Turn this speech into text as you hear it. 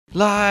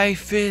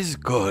Life is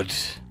good.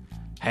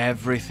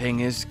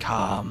 Everything is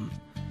calm.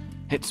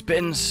 It's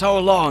been so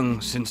long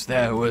since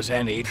there was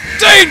any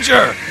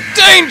danger!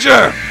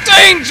 Danger!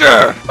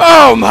 Danger!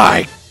 Oh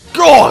my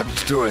God!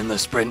 During the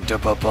sprint,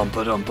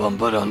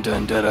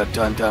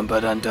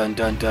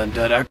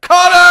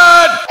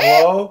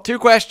 Hello? 2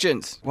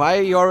 questions. Why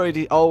are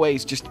you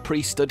always just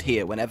pre-stood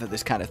here whenever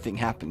this kind of thing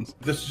happens?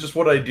 This is just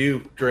what I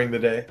do during the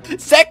day.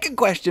 2nd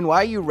question,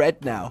 why are you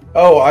red now?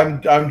 Oh, I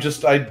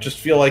just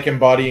feel like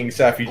embodying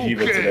Safi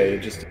Jiva today.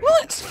 Well,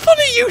 it's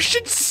funny you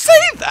should say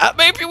that.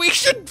 Maybe we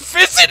should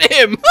visit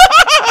him.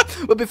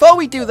 But before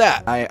we do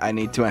that, I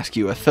need to ask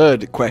you a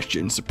 3rd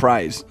question,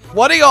 surprise.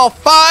 What are your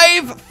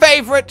 5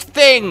 favorite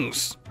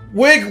things?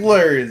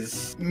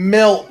 Wigglers,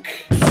 milk,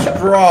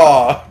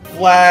 straw,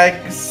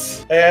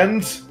 flags,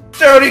 and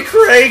dirty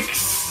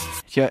crakes.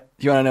 You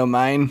want to know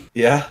mine?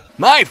 Yeah.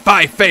 My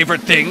 5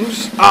 favorite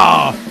things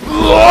are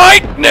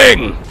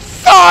lightning,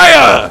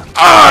 fire,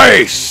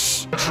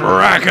 ice,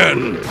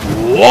 dragon,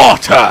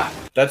 water.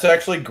 That's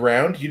actually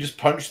ground. You just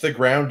punched the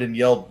ground and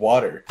yelled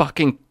water.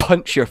 Fucking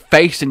punch your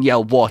face and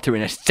yell water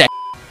in a sec.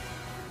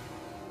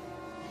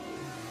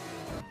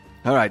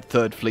 Alright,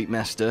 3rd Fleet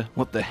Master,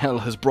 what the hell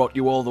has brought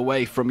you all the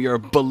way from your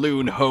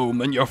balloon home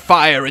and your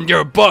fire and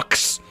your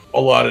books? A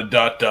lot of ...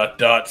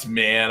 dots,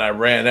 man. I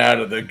ran out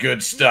of the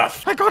good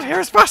stuff. I got here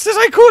as fast as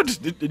I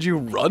could! Did you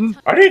run?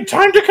 I need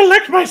time to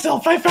collect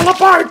myself. I fell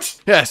apart.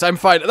 Yes, I'm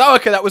fine. Oh,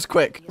 okay, that was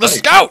quick. The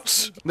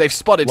Scouts! They've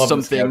spotted Love the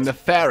something Scouts.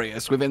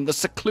 nefarious within the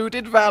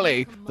secluded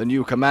valley. The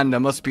new commander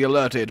must be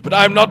alerted, but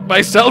I'm not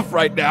myself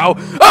right now.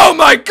 Oh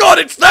my God,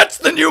 that's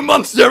the new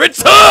monster!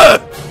 It's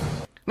her!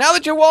 Now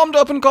that you're warmed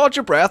up and caught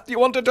your breath, do you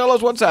want to tell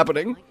us what's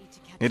happening?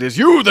 It is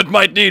you that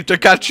might need to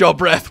catch your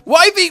breath.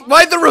 Why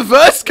the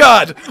reverse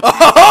card?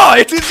 Ah,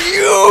 it is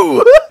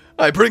you!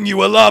 I bring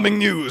you alarming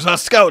news. Our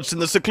scouts in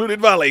the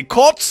secluded valley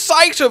caught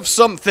sight of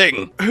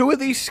something. Who are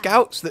these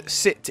scouts that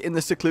sit in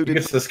the secluded...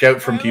 It's the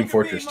scout from Team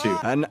Fortress 2.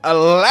 An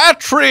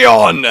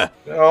Alatreon!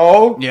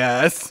 Oh?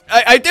 Yes.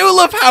 I do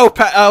love how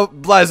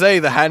blasé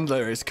the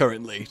handler is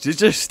currently. She's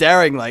just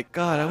staring like,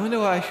 God, I wonder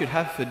what I should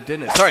have for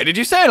dinner. Sorry, did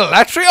you say an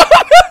Alatreon?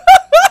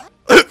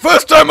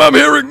 First time I'm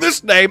hearing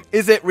this name.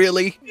 Is it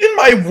really? In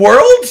my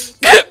world?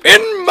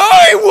 In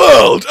my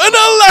world! An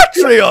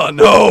Alatreon!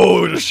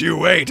 Oh, just you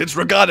wait. It's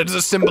regarded as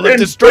a symbol of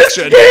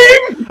destruction.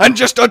 This game? And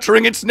just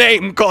uttering its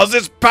name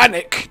causes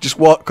panic. Just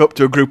walk up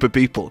to a group of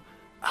people.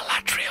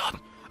 Alatreon.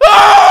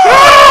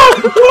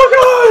 Oh!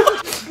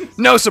 Oh God!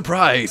 No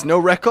surprise. No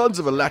records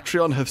of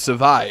Alatreon have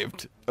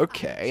survived.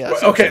 Okay,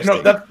 that's okay,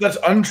 no, that's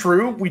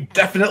untrue. We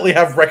definitely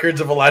have records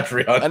of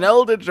Alatreon. An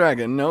elder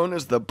dragon known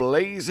as the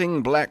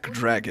Blazing Black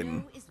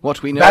Dragon.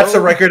 What we know... That's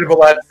a record of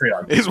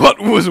Alatreon. ...is what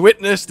was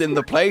witnessed in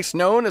the place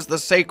known as the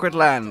Sacred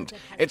Land.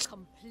 It's...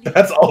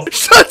 That's all.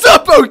 Shut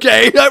up,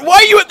 okay? Like, why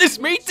are you at this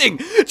meeting?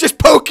 Just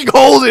poking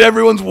holes in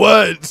everyone's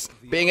words.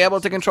 Being able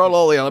to control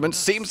all the elements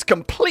seems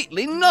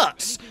completely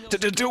nuts.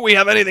 Do we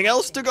have anything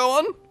else to go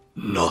on?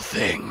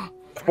 Nothing.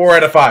 4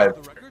 out of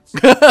 5.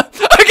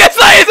 I guess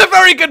that is a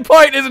very good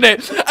point, isn't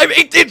it? I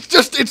mean,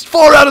 it's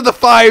 4 out of the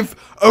 5.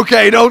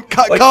 Okay, don't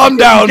calm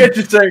down. You can't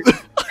just say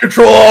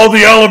control all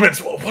the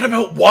elements. Well, what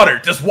about water?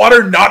 Does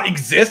water not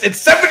exist?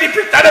 It's 70%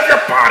 of your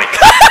body.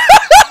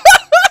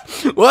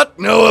 What?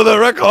 No other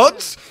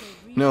records?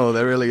 No,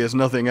 there really is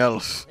nothing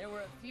else.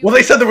 Well,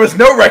 they said there was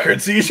no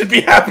record, so you should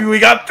be happy we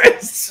got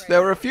this.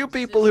 There were a few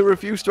people who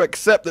refused to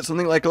accept that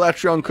something like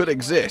Alatreon could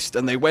exist,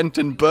 and they went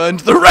and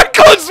burned the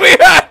records we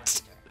had.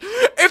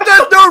 If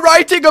there's no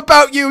writing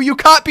about you, you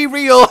can't be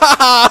real.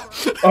 Haha.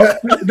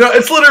 No,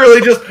 it's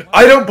literally just,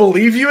 I don't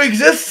believe you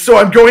exist, so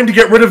I'm going to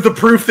get rid of the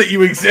proof that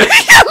you exist.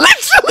 Yeah,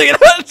 literally,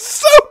 that's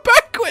so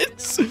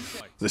backwards.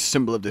 This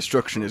symbol of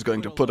destruction is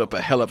going to put up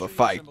a hell of a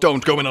fight.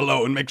 Don't go in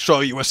alone. Make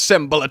sure you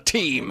assemble a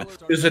team.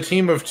 Is a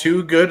team of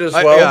 2 good as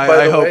well?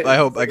 I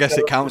hope. I guess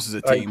it counts as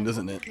a team,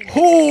 doesn't it?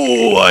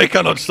 Oh, I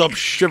cannot stop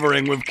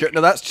shivering with...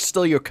 No, that's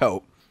still your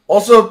coat.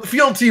 Also,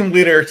 field team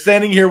leader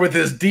standing here with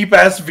his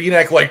deep-ass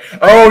v-neck like,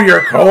 oh,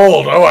 you're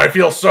cold. Oh, I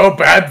feel so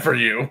bad for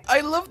you.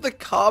 I love the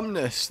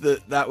calmness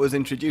that was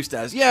introduced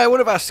as. Yeah, one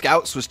of our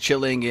scouts was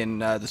chilling in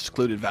the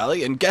secluded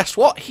valley, and guess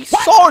what? He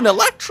saw an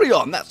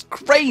Alatreon. That's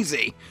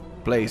crazy.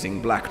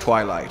 Blazing black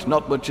twilight.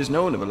 Not much is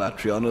known of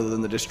Alatreon other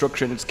than the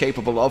destruction it's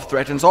capable of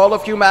threatens all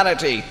of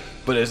humanity.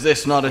 But is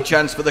this not a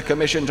chance for the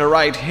Commission to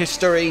write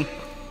history?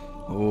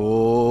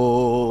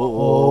 Oh,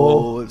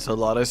 it's a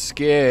lot of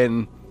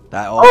skin.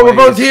 We're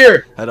both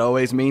here! That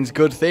always means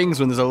good things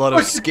when there's a lot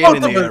of skin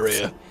in the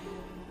area.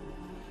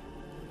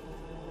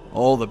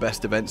 All the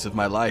best events of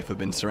my life have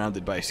been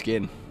surrounded by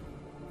skin.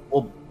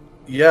 Well,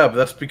 yeah, but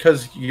that's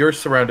because you're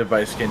surrounded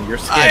by skin. You're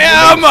skin. I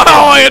am! Oh,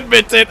 I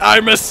admit it!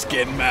 I'm a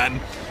skin man.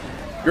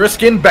 You're a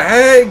skin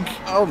bag!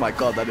 Oh my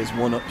God, that is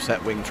one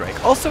upset wing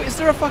drake. Also, is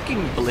there a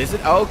fucking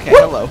blizzard? Oh, okay,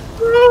 hello.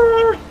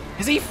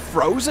 Is he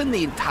frozen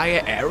the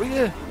entire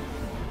area?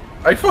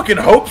 I fucking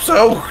hope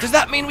so. Does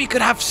that mean we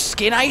could have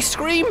skin ice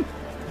cream?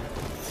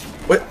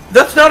 Wait,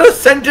 that's not a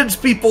sentence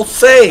people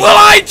say. Well,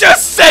 I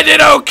just said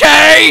it,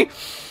 okay?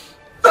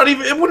 Not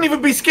even, it wouldn't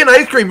even be skin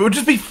ice cream. It would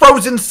just be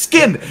frozen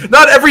skin.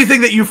 Not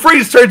everything that you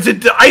freeze turns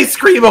into ice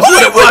cream of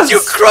what it was. You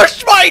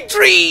crushed my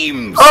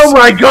dreams! Oh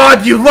my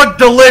god, you look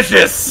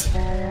delicious!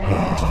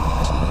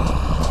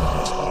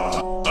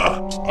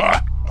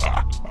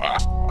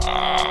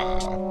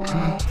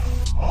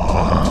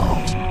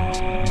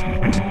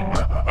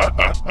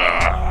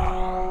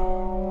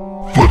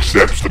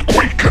 Footsteps that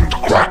quake and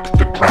crack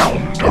the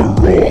ground, a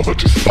roar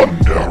that is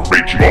thunder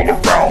raging all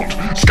around,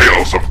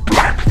 scales of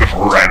black that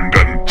rend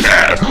and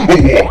tear,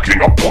 a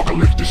walking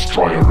apocalypse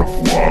destroyer of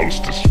worlds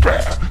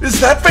despair. Is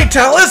that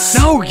Fatalis?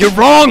 No, you're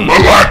wrong!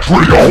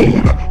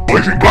 Alatreon!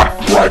 Blazing black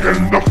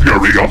dragon, the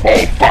fury of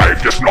all five,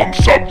 yes, none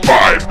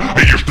survive.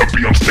 I used to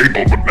be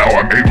unstable, but now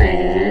I'm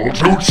able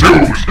to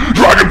choose.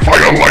 Dragon,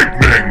 fire,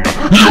 lightning,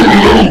 you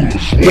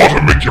lose.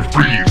 Water make you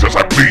freeze as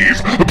I please.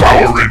 The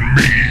power in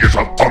me is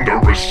a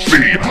thunderous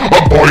sea, a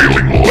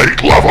boiling lake,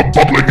 lava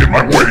bubbling in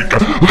my wake.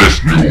 This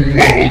new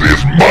world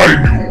is my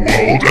new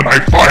world, and I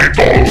find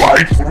all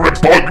life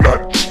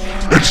repugnant.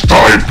 It's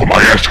time for my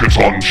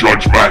Escaton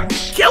Judgement.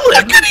 Kill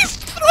him! Look at his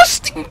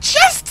thrusting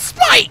chest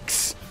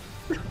spikes!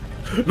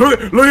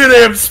 Look at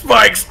them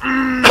spikes!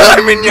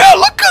 I mean, yeah,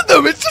 look at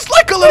them! It's just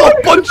like a little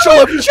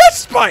bunchel of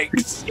chest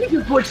spikes! He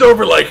just looks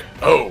over like,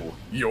 oh,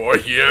 you're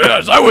here?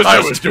 Yes, I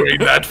was doing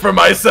that for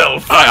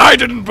myself. I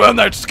didn't burn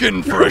that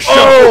skin for a show!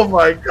 Oh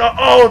my god,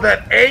 oh,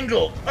 that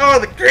angle! Oh,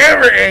 the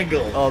camera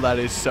angle! Oh, that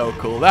is so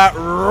cool. That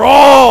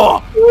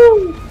raw!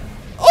 Ooh.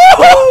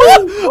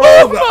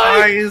 Oh, the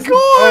my eyes. god!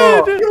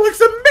 Oh, it looks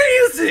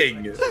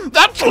amazing!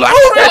 That's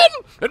Alatreon!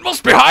 It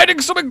must be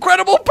hiding some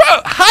incredible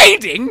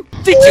hiding?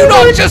 Did you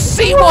not just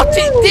see what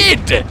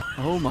it did?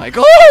 Oh my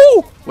god!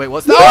 Oh! Wait,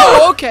 what's that?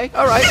 Oh, okay,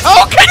 alright.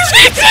 Okay,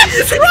 Jesus!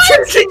 Is he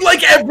changing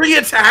like every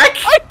attack?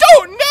 I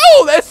don't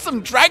know! There's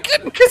some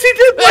dragon! Because he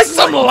did There's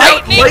some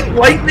lightning!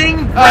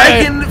 Lightning,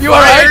 dragon, you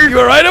fire. alright? You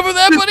alright over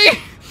there,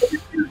 buddy?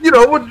 You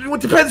know, what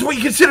depends what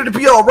you consider to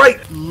be alright.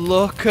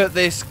 Look at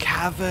this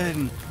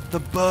cavern. The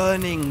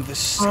burning, the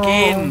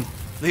skin,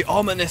 the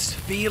ominous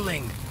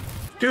feeling.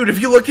 Dude, if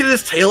you look at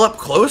his tail up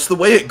close, the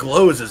way it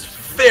glows is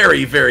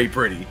very, very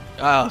pretty.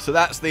 Oh, so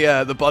that's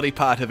the body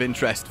part of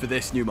interest for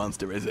this new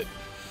monster, is it?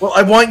 Well,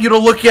 I want you to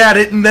look at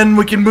it, and then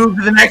we can move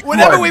to the next one.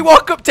 Whenever we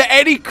walk up to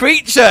any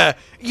creature,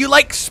 you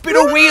like spin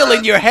a wheel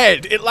in your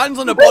head. It lands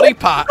on a body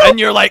part, and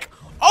you're like,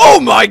 oh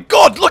my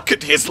god, look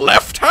at his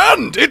left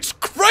hand. It's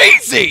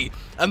crazy.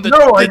 And the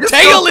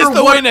tail is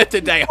the winner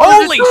today.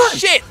 Holy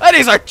shit, that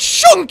is a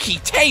chunky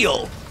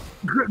tail.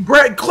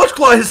 Brad, clutch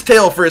claw his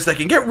tail for a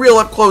second. Get real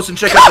up close and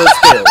check out those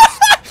tails.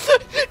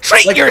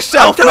 Treat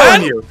yourself,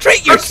 man.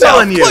 Treat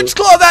yourself. Clutch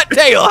claw that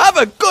tail. Have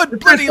a good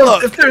bloody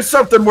look. If there's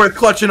something worth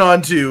clutching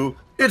onto,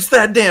 it's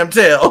that damn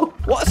tail.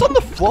 What's on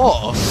the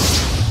floor?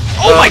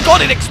 Oh my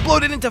god, it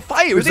exploded into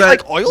fire. Is it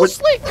like oil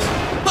slicks?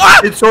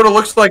 Ah! It sort of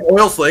looks like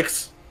oil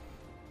slicks.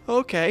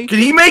 Okay. Can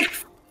he make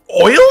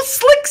oil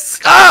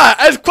slicks?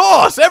 Ah, of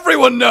course,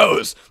 everyone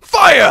knows.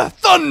 Fire,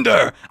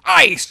 thunder,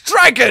 ice,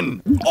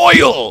 dragon,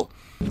 oil.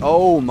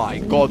 Oh my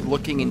god,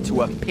 looking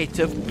into a pit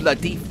of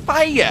bloody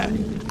fire.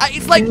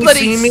 It's like Can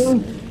bloody... you see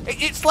me?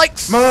 It's like...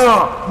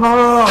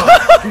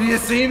 Ma, can you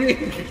see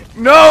me?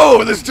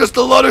 No, there's just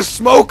a lot of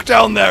smoke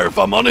down there, if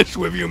I'm honest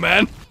with you,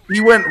 man. He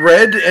went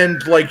red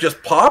and, like,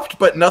 just popped,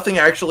 but nothing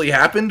actually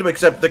happened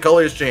except the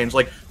colors changed.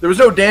 Like, there was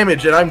no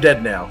damage, and I'm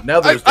dead now. Now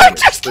there's I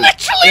damage. just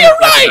literally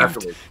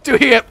arrived to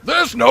hear,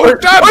 there's no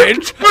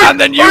damage, and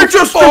then you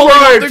just falling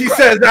off arrived, the he ground.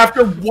 says,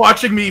 after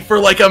watching me for,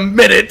 like, a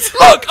minute.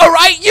 Look,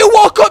 alright, you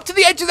walk up to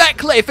the edge of that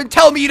cliff and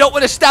tell me you don't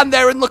want to stand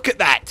there and look at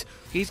that.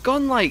 He's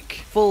gone, like,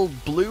 full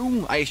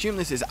blue. I assume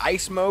this is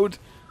ice mode.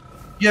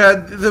 Yeah,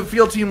 the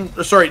field team,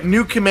 sorry,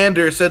 new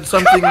commander said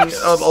something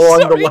along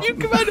the line.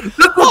 New commander.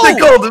 That's what they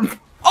called him.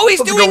 Oh,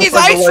 he's doing his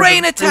ice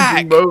rain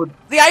attack! Mode.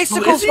 The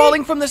icicles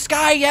falling from the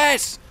sky,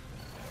 yes!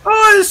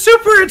 Oh, his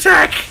super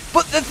attack!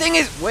 But the thing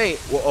is, wait,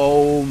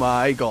 oh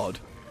my god.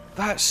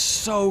 That's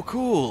so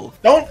cool.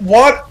 Oh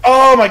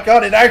my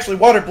god, it actually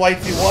water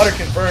blights you, water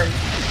confirmed.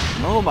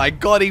 Oh my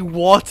god, he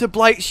water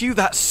blights you?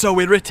 That's so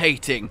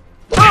irritating.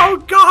 Oh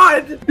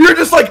god! You're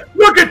just like,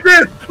 look at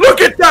this, look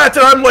at that,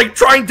 and I'm like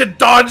trying to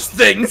dodge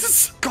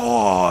things.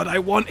 God, I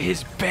want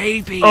his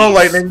babies. Oh,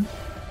 lightning.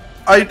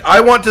 I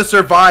want to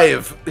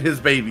survive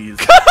his babies.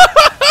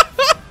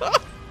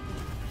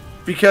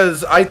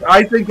 Because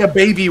I think a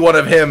baby one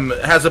of him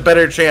has a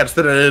better chance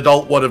than an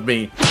adult one of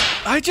me.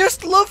 I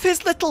just love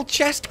his little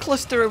chest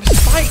cluster of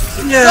spikes.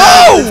 Yeah.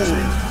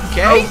 No!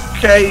 Okay.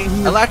 Okay.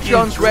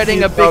 Alatreon's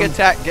readying a big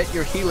attack. Get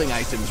your healing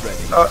items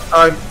ready.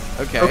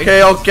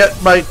 Okay, I'll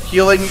get my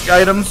healing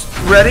items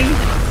ready.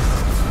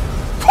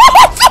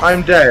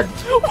 I'm dead.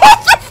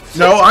 What the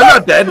No, I'm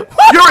not dead.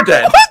 You're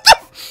dead.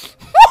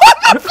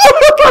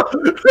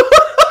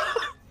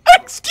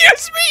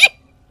 Excuse me?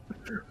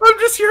 I'm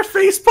just here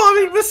face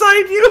palming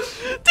beside you.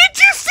 Did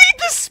you see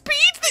the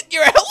speed that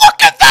you're...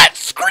 Look at that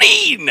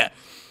screen!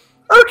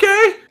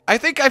 Okay. I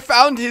think I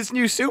found his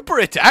new super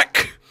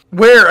attack.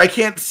 Where? I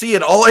can't see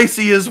it. All I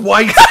see is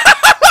white.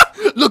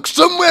 Looks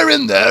somewhere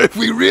in there, if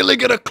we really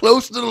get a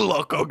close little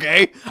look,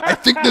 okay? I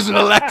think there's an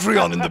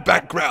Alatreon in the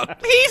background.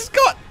 He's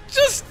got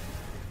just...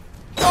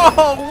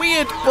 oh,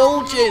 weird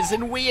bulges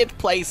in weird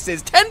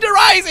places.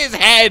 Tenderize his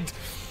head!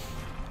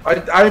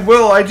 I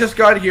will. I just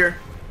got here.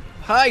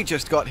 I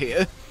just got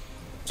here.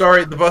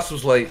 Sorry, the bus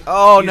was late.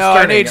 Oh He's no,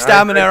 turning. I need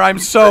stamina. I'm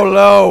so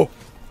low.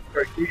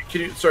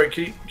 Can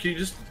you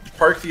just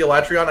park the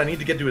Alatreon? I need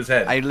to get to his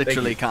head. I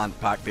literally can't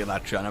park the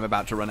Alatreon. I'm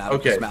about to run out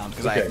of this mount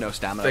because I have no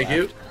stamina Thank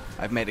left. you.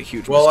 I've made a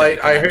huge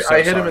mistake. Well,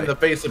 I hit him in the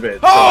face a bit.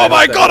 Oh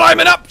my god,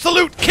 I'm an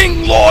absolute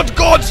King Lord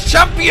God's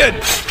champion!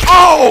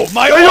 Oh,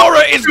 my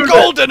aura is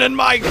golden and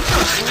my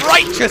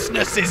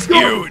righteousness is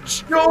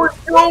huge!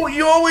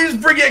 You always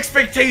bring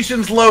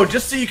expectations low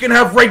just so you can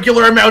have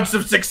regular amounts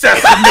of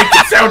success and make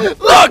it sound...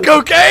 Look,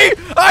 okay?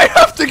 I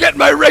have to get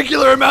my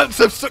regular amounts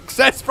of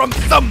success from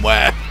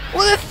somewhere!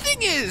 Well, the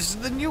thing is,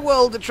 the new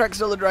world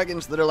attracts all the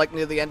dragons that are like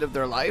near the end of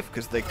their life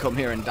because they come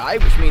here and die,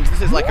 which means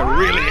this is like a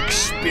really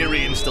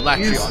experienced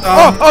Alatreon.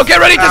 Oh, get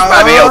ready to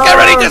spam heal! Get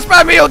ready to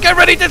spam heal! Get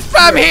ready to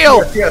spam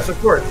heal! Yes, of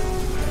course.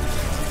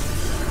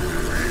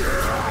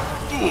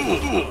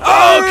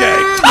 Okay.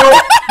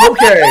 No,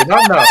 okay,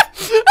 not enough.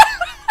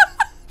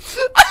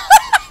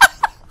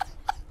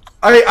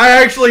 I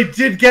actually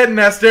did get an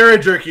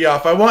Astera jerky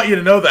off. I want you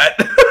to know that.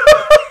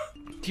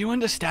 Do you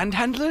understand,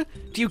 Handler?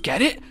 Do you get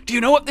it? Do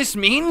you know what this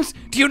means?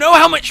 Do you know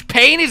how much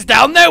pain is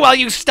down there while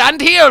you stand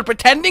here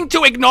pretending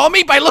to ignore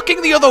me by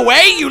looking the other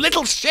way, you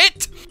little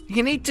shit?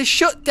 You need to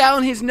shut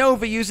down his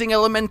Nova using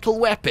elemental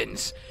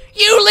weapons.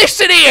 You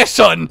listen here,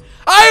 son!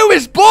 I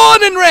was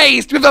born and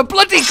raised with a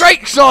bloody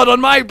greatsword on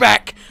my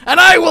back, and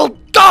I will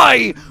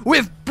die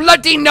with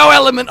bloody no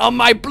element on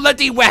my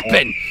bloody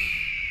weapon!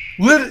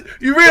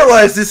 You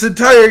realize this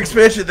entire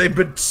expansion, they've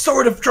been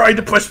sort of trying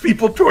to push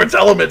people towards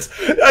elements.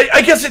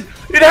 I guess it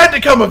had to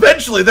come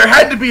eventually. There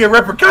had to be a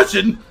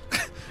repercussion. No,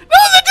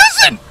 there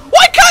doesn't!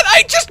 Why can't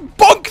I just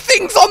bonk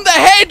things on the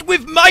head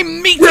with my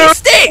meaty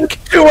stick?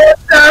 To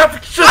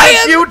adapt to the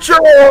future,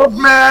 old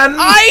man!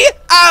 I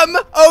am,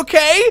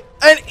 okay,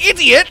 an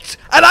idiot,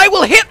 and I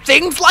will hit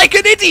things like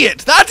an idiot.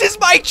 That is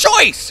my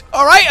choice,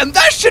 alright? And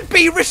that should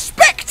be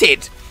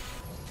respected.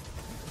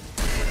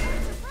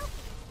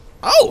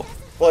 Oh.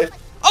 What?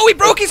 Oh, he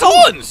broke his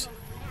horns!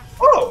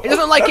 Oh. It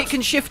doesn't like it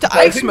can shift to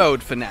ice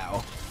mode for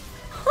now.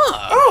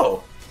 Huh.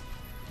 Oh.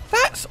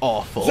 That's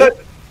awful.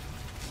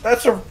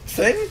 That's a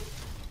thing?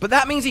 But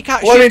that means he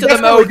can't shift to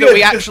the mode that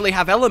we actually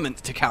have elements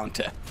to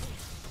counter.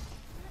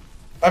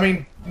 I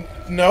mean,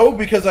 no,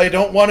 because I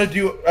don't want to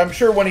do... I'm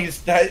sure when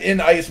he's in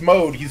ice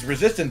mode, he's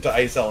resistant to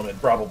ice element,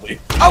 probably.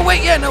 Oh,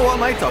 wait, yeah, no, what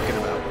am I talking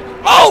about?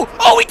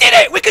 Oh, we did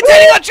it! We're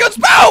containing our Chun's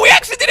power! We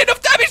actually did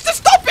enough damage to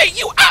stop it,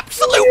 you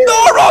absolute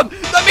moron!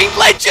 I mean,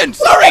 legend!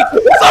 Sorry!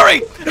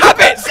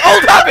 Habits!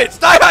 Old habits!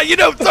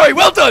 Sorry,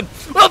 well done!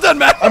 Well done,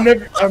 man!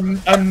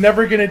 I'm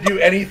never gonna do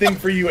anything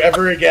for you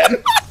ever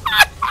again.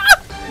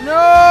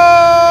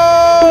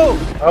 No!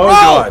 Oh,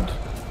 God.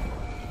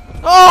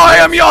 Oh, I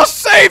am your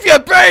savior,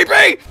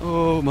 baby!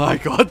 Oh my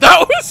god,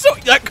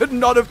 that could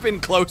not have been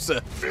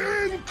closer.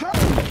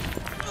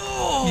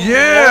 Oh,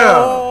 yeah!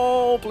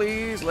 Oh,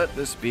 please let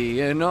this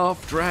be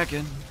enough,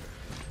 dragon.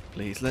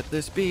 Please let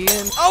this be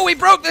in. Oh, we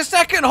broke the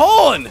second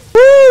horn!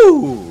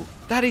 Woo!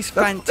 That is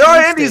fantastic.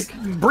 Oh, and he's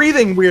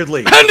breathing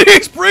weirdly. And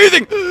he's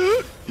breathing!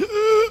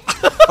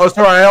 Oh,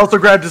 sorry, I also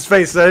grabbed his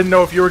face. I didn't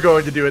know if you were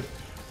going to do it.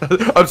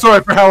 I'm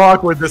sorry for how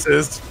awkward this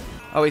is.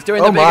 Oh, he's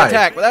doing the big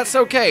attack, but that's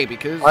okay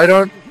because... I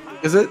don't...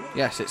 Is it?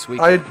 Yes, it's weak.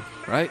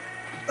 Right?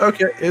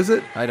 Okay, is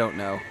it? I don't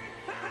know.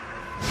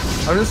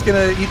 I'm just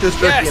gonna eat this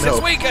jerky and hope. Yes,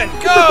 it's weekend.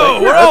 Go!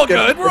 We're all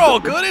good. We're all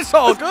good. It's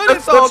all good.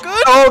 It's all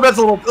good. Oh, that's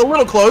a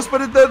little close,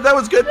 but that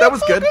was good. That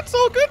was good. It's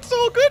all good. It's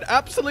all good.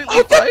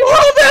 Absolutely fine.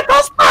 Oh, that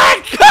goes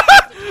back!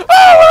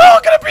 Oh, we're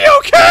all gonna be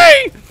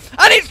okay.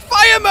 And it's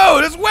fire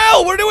mode as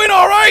well. We're doing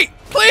all right.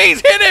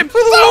 Please hit him so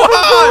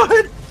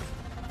hard.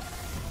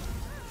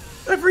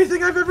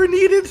 Everything I've ever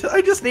needed.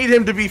 I just need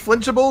him to be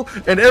flinchable,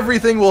 and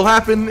everything will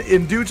happen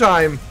in due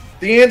time.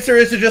 The answer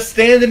is to just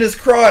stand in his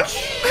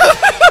crotch.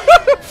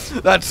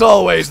 That's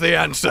always the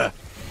answer.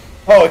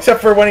 Oh,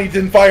 except for when he's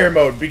in fire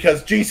mode,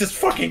 because Jesus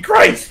fucking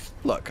Christ!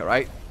 Look,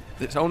 alright?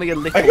 It's only a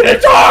little I'm gonna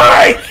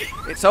die!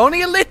 It's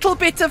only a little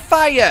bit of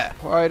fire!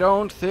 I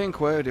don't think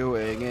we're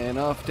doing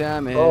enough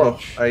damage. Oh,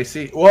 I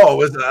see.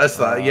 Whoa, that's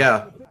that,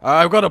 yeah.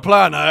 I've got a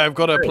plan. I've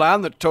got a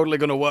plan that's totally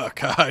gonna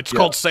work. It's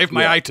called Save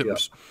My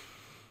Items. Yeah.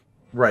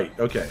 Right,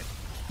 okay.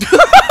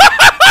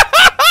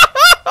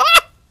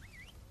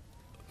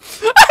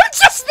 I'm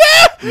just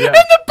there! In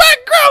the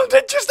background,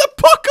 and just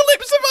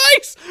apocalypse of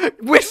ice!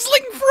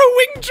 Whistling for a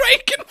winged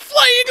drake and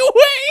flying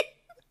away!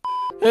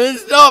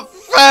 It's not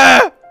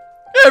fair!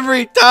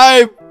 Every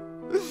time!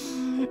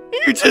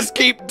 You just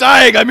keep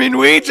dying. I mean,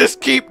 we just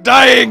keep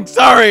dying.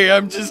 Sorry,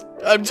 I'm just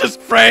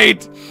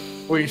afraid.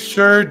 We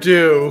sure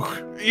do.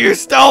 You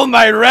stole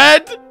my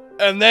red,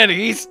 and then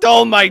he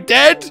stole my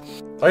dead.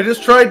 I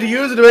just tried to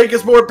use it to make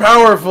us more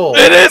powerful.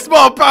 It is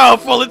more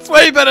powerful. It's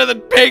way better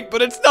than pink,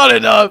 but it's not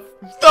enough.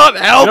 It's not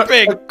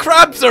helping.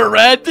 Crabs are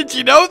red. Did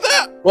you know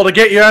that? Well, to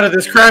get you out of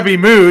this crabby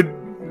mood,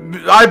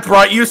 I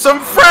brought you some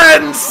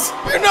friends!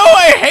 You know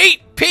I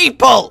hate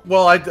people!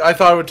 Well, I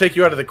thought it would take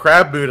you out of the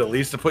crab mood at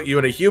least to put you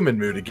in a human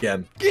mood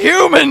again.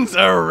 Humans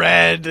are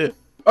red!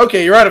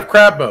 Okay, you're out of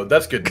crab mode.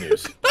 That's good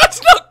news.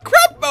 That's not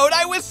crab mode,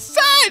 I was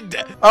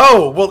sad!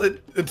 Oh, well,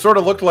 it sort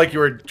of looked like you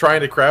were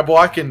trying to crab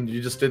walk and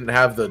you just didn't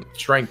have the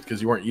strength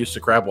because you weren't used to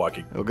crab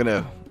walking. We're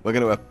gonna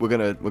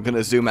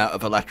zoom out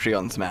of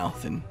Alatreon's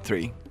mouth in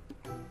 3,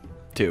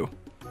 2,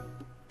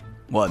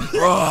 1.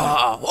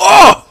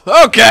 Oh,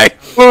 okay.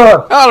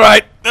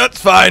 Alright,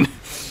 that's fine.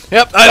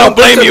 Yep, I don't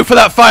blame you for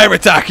that fire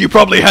attack. You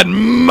probably had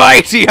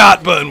mighty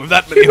heartburn with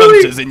that many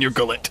hunters in your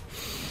gullet.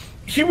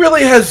 He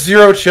really has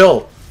 0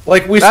 chill.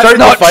 Like, we That's started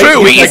not the fight,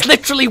 true. He like, is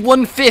literally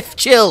 1/5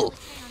 chill.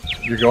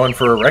 You're going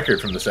for a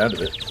record from the sound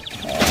of it.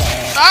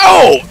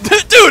 Ow!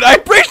 Dude, I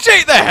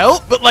appreciate the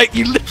help, but like,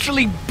 you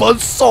literally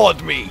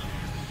buzzsawed me.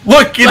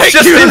 Look, it's Like,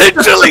 just you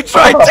literally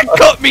tried to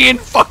cut me in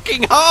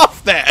fucking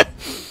half there.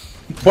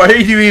 Why are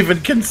you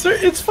even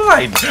concerned? It's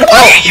fine.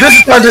 Why are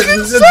you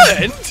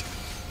concerned?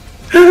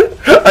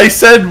 I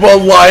said while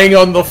lying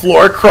on the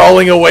floor,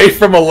 crawling away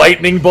from a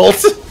lightning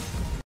bolt.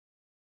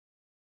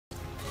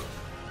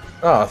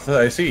 Oh,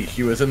 I see.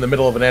 He was in the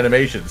middle of an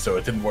animation, so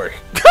it didn't work.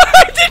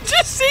 I did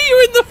just see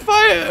you in the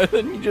fire,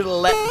 and you just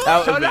leapt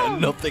out of it and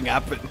nothing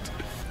happened.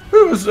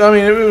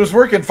 It was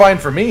working fine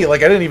for me.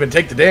 Like, I didn't even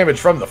take the damage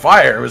from the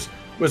fire. It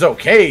was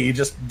okay. He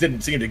just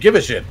didn't seem to give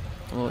a shit.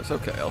 Well, it's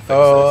okay. I'll fix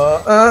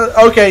this.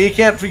 Okay.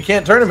 You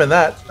can't turn him in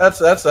that. That's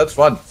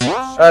fun.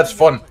 That's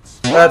fun.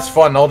 That's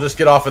fun. I'll just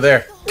get off of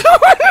there. This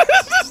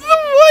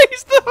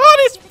is the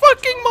hardest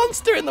fucking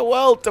monster in the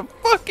world to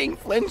fucking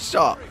flinch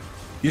shot.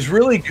 He's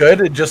really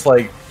good at just,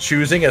 like,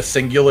 choosing a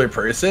singular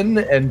person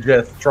and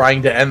just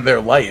trying to end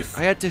their life.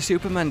 I had to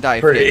Superman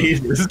dive For him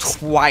ages.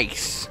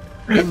 twice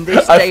in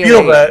this I day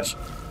feel and age.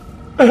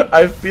 that.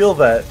 I feel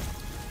that.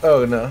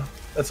 Oh, no.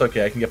 That's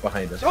okay. I can get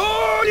behind it.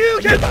 Oh,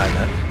 you Get behind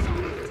that.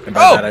 And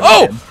by that, I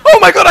mean him. Oh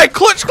my god, I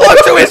clutched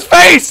close to his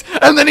face!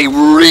 And then he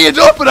reared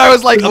up and I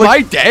was like, am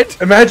I dead?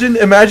 Imagine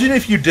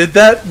if you did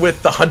that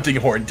with the hunting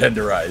horn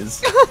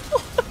tenderize.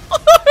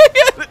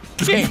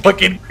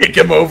 Fucking kick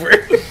him over.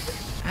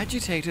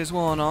 Agitator's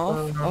worn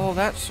off. Oh,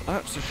 that's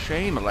a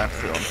shame,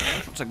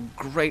 Alatreon. That's a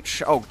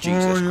great oh,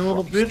 Jesus Oh, you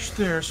little Christ. bitch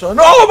there, son.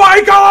 Oh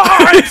my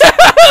god!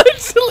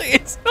 Literally,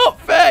 it's not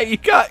fair. You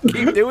can't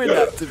keep doing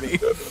that to me.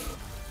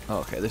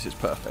 Okay, this is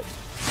perfect.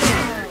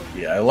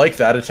 Yeah, I like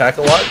that attack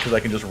a lot because I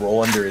can just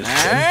roll under his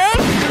chin.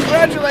 And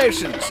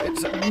congratulations.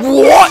 It's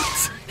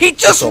what? He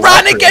just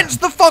ran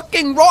against the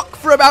fucking rock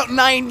for about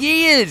 9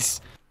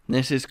 years.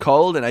 This is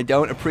cold and I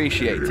don't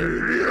appreciate it.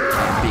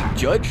 I'm being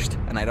judged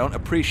and I don't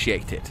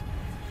appreciate it.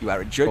 You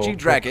are a judgy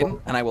dragon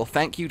and I will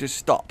thank you to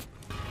stop.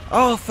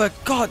 Oh, for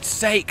God's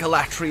sake,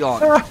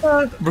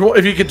 Alatreon.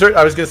 If you could turn,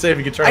 I was gonna say if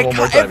you could turn one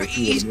more time.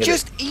 He's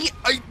just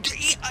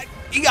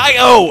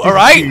E-I-O,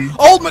 alright?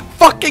 Old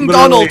McFucking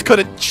Donald could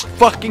have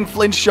fucking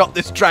flinch shot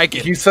this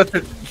dragon. He's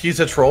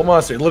a troll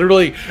monster.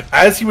 Literally,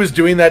 as he was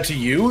doing that to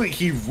you,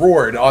 he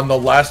roared on the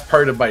last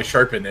part of my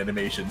sharpen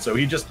animation. So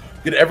he just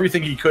did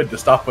everything he could to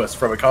stop us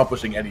from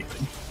accomplishing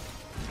anything.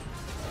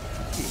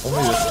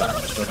 Only this time.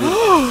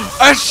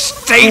 A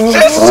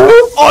status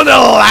on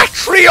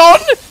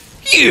Alatreon?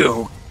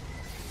 You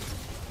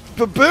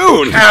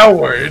baboon!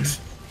 Coward!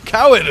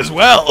 Coward as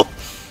well.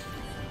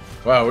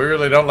 Wow, we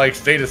really don't like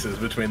statuses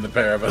between the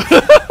pair of us.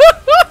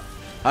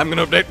 I'm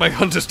gonna update my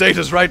hunter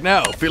status right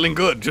now. Feeling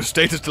good, just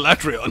status to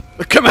Alatreon.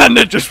 The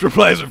commander just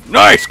replies with,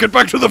 nice, get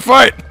back to the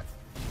fight!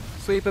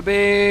 Sweeper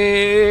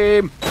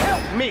beam!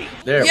 Help me!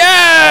 There.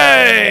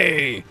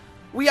 Yay!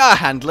 We are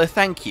handler,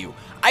 thank you.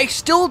 I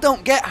still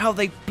don't get how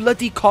they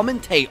bloody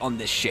commentate on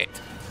this shit.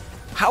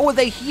 How are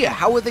they here?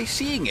 How are they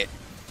seeing it?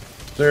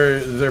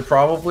 They're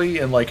probably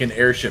in like an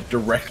airship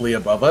directly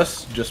above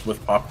us, just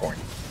with popcorn.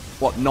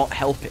 What, not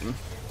helping?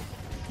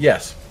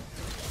 Yes.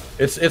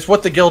 It's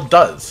what the guild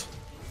does.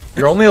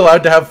 You're only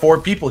allowed to have 4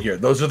 people here.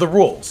 Those are the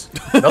rules.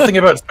 Nothing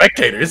about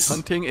spectators.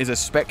 Hunting is a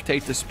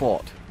spectator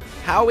sport.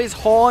 How is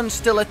Horn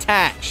still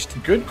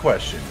attached? Good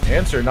question.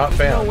 Answer not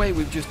found. No way,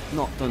 we've just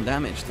not done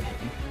damage to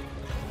him.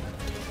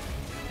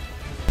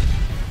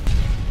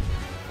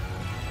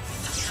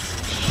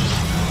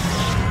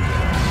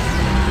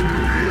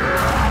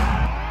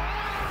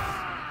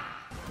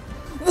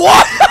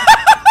 What?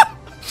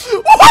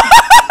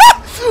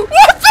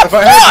 If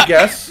I had to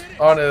guess,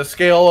 on a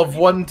scale of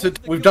 1 to...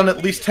 we've done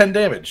at least 10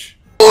 damage.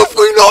 If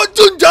we not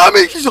done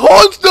damage, his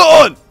horn's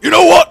not on! You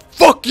know what?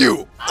 Fuck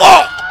you!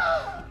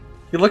 Oh!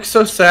 He looks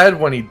so sad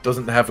when he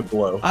doesn't have a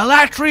glow.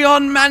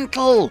 Alatreon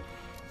mantle!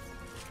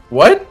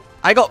 What?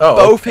 I got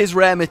both his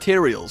rare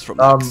materials from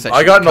that session.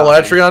 I got an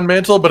Alatreon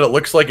mantle, but it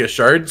looks like a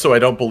shard, so I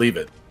don't believe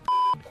it.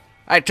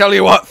 I tell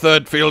you what,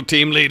 third field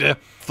team leader,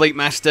 fleet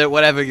master,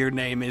 whatever your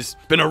name is.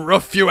 Been a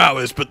rough few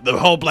hours, but the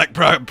whole black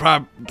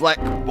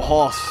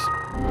horse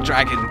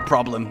dragon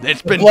problem,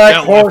 it's been Black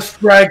horse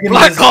dragon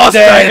Black is horse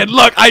dead. dragon,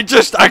 look, I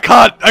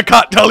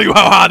can't tell you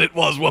how hard it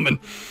was, woman.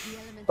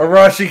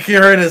 Arashi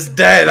Kirin is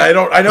dead. I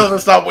know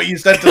that's not what you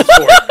sent us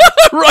for.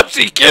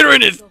 Arashi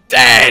Kirin is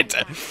dead.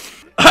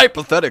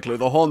 Hypothetically,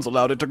 the horns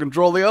allowed it to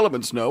control the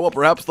elements, no? Or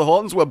perhaps the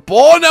horns were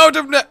born out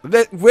of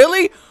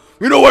really?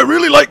 You know, I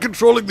really like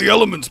controlling the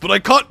elements, but I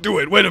can't do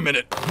it. Wait a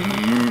minute.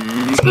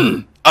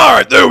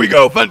 Alright, there we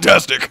go.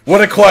 Fantastic.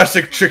 What a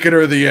classic chicken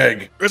or the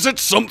egg. Is it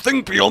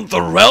something beyond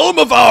the realm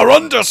of our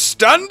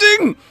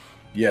understanding?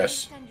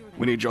 Yes.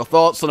 We need your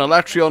thoughts on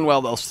Alatreon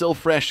while they're still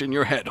fresh in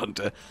your head,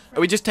 Hunter.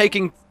 Are we just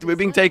we're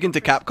being taken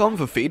to Capcom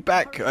for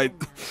feedback?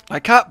 I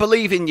can't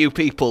believe in you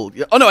people.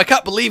 Oh no, I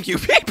can't believe you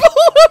people!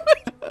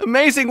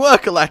 Amazing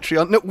work,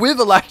 Alatreon. No, with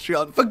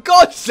Alatreon. For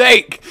God's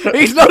sake!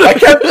 He's not I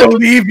can't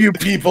believe you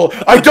people!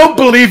 I don't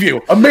believe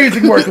you!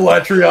 Amazing work,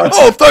 Alatreon!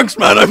 Oh, thanks,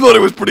 man. I thought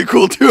it was pretty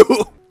cool,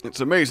 too. It's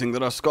amazing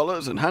that our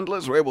scholars and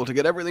handlers were able to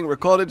get everything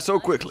recorded so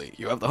quickly.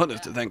 You have the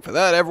hunters to thank for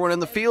that. Everyone in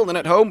the field and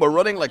at home were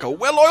running like a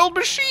well-oiled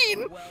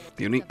machine.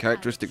 The unique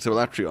characteristics of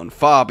Alatreon,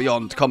 far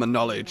beyond common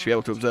knowledge. To be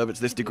able to observe it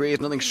to this degree is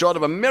nothing short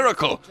of a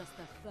miracle.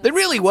 They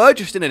really were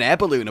just in an air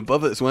balloon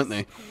above us, weren't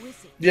they?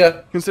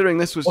 Yeah. Considering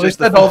this was well, just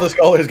they said all the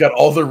scholars got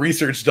all the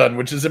research done,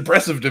 which is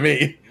impressive to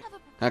me.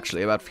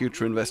 Actually, about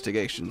future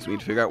investigations, we need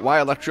to figure out why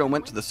Alatreon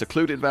went to the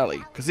secluded valley.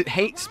 Because it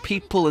hates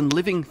people and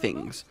living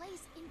things.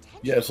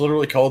 Yeah, it's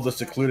literally called the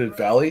Secluded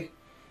Valley.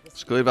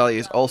 Secluded Valley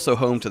is also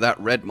home to that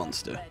red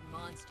monster.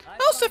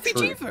 Oh, Sophie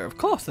Jeever, of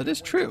course, that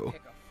is true.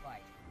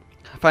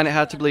 I find it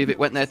hard to believe it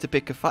went there to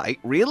pick a fight.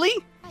 Really?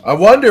 I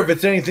wonder if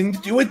it's anything to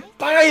do with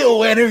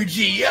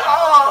bioenergy.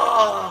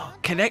 Ah!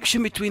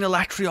 Connection between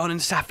Alatreon and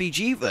Safi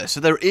Jeever, so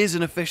there is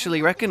an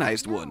officially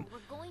recognized one.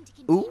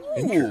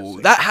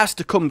 Ooh, that has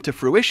to come to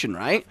fruition,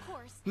 right?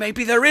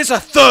 Maybe there is a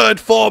third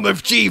form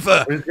of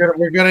Jeever.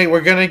 We're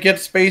gonna get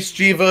Space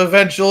Jiva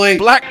eventually.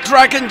 Black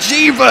Dragon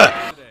Jeever.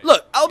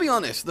 Look, I'll be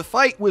honest. The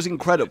fight was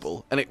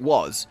incredible, and it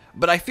was.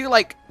 But I feel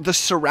like the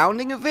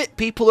surrounding of it,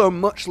 people are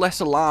much less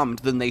alarmed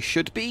than they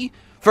should be.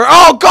 For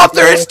oh god,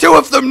 there is two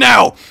of them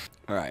now.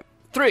 All right,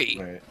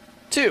 3,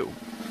 2,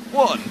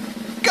 1,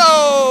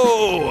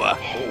 go!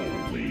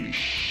 Holy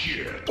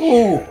shit.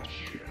 Ooh.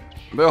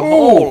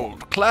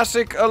 Behold,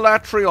 classic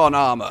Alatreon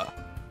armor.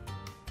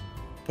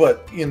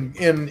 But in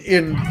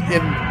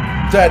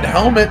that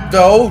helmet,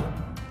 though.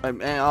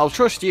 I'll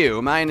trust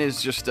you. Mine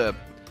is just a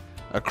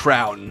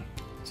crown.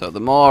 So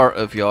the more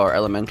of your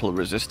elemental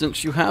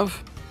resistance you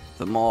have,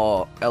 the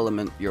more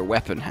element your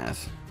weapon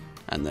has.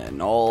 And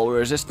then all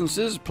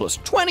resistances plus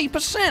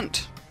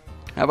 20%.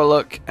 Have a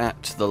look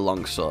at the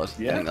longsword.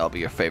 Yeah. I think that'll be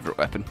your favorite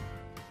weapon.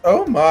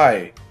 Oh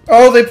my.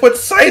 Oh, they put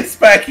sights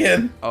back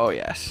in. Oh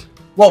yes.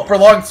 Well, for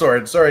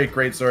longsword. Sorry,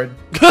 greatsword.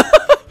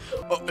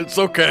 Oh, it's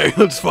okay.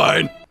 It's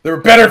fine. They're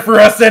better for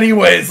us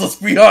anyways, let's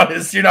be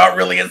honest. You're not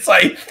really a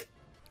scythe.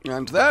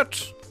 And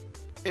that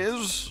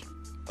is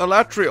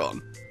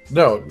Alatreon.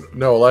 No,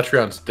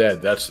 Alatreon's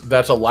dead.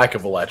 That's a lack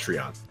of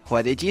Alatreon.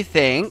 What did you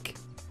think?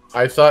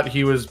 I thought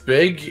he was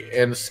big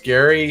and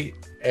scary,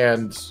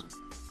 and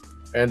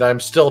I'm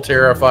still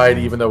terrified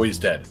even though he's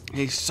dead.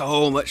 He's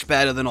so much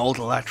better than old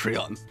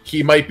Alatreon.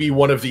 He might be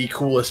one of the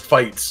coolest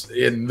fights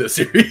in the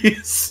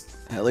series.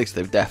 At least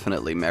they've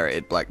definitely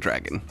merited Black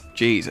Dragon.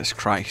 Jesus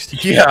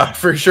Christ. Yeah,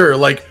 for sure.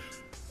 Like,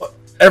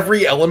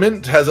 every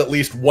element has at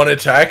least one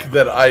attack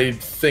that I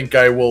think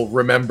I will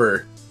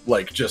remember,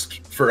 like,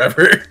 just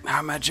forever.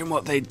 Now imagine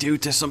what they'd do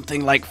to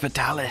something like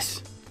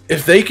Fatalis.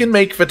 If they can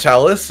make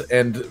Fatalis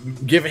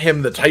and give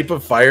him the type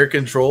of fire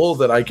control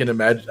that I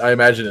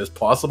imagine is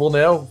possible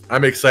now,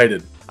 I'm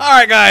excited.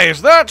 Alright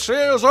guys, that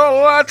is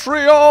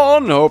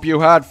Alatreon. Hope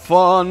you had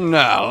fun.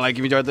 Like if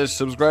you enjoyed this,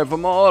 subscribe for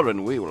more,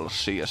 and we will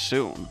see you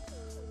soon.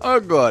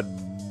 Goodbye.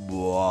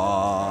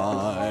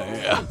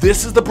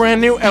 This is the brand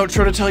new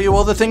outro to tell you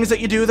all the things that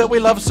you do that we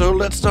love. So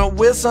let's start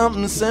with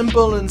something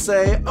simple and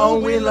say, oh,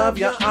 we love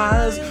your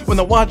eyes. When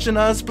they're watching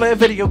us play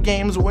video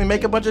games, when we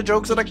make a bunch of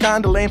jokes that are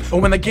kinda lame, or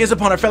when they gaze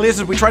upon our failures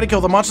as we try to kill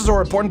the monsters or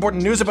report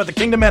important news about the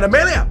kingdom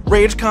Animalia.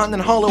 Rage,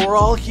 Continent, Hollow, we're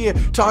all here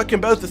talking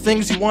about the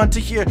things you want to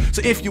hear.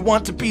 So if you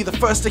want to be the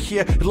first to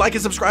hear, like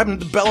and subscribe and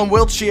the bell and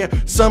we'll cheer.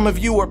 Some of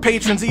you are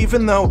patrons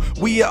even though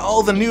we are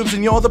all the noobs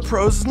and you're the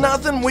pros. There's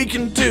nothing we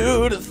can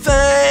do to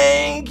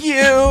thank you.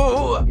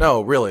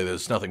 No, really,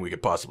 there's nothing we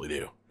could possibly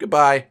do.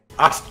 Goodbye.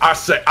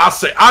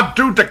 I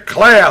do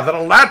declare that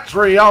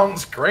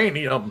Alatreon's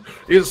cranium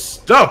is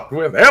stuffed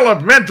with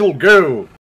elemental goo.